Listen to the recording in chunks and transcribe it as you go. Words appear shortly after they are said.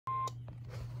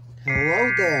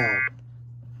Hello there.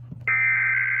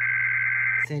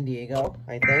 San Diego,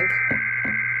 I think.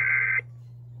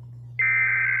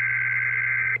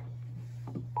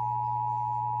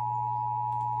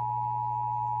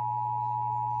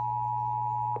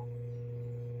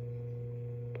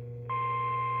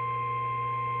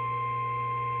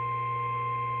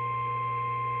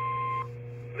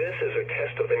 This is a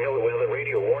test of the NOAA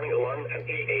radio warning alarm and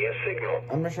EAS signal.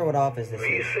 I'm not sure what office this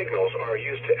These is. signals are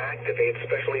used to activate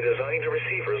specially designed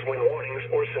receivers when warnings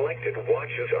or selected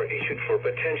watches are issued for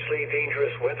potentially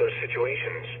dangerous weather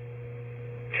situations.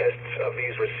 Tests of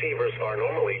these receivers are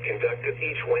normally conducted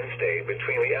each Wednesday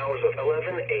between the hours of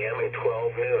 11 a.m. and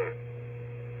 12 noon.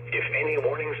 If any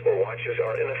warnings or watches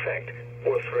are in effect,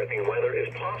 or threatening weather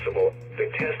is possible, the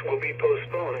test will be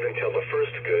postponed until the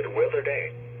first good weather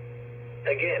day.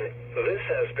 Again, this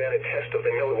has been a test of the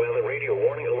NOAA radio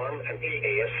warning alarm and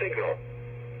EAS signal.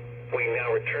 We now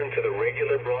return to the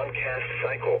regular broadcast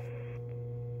cycle.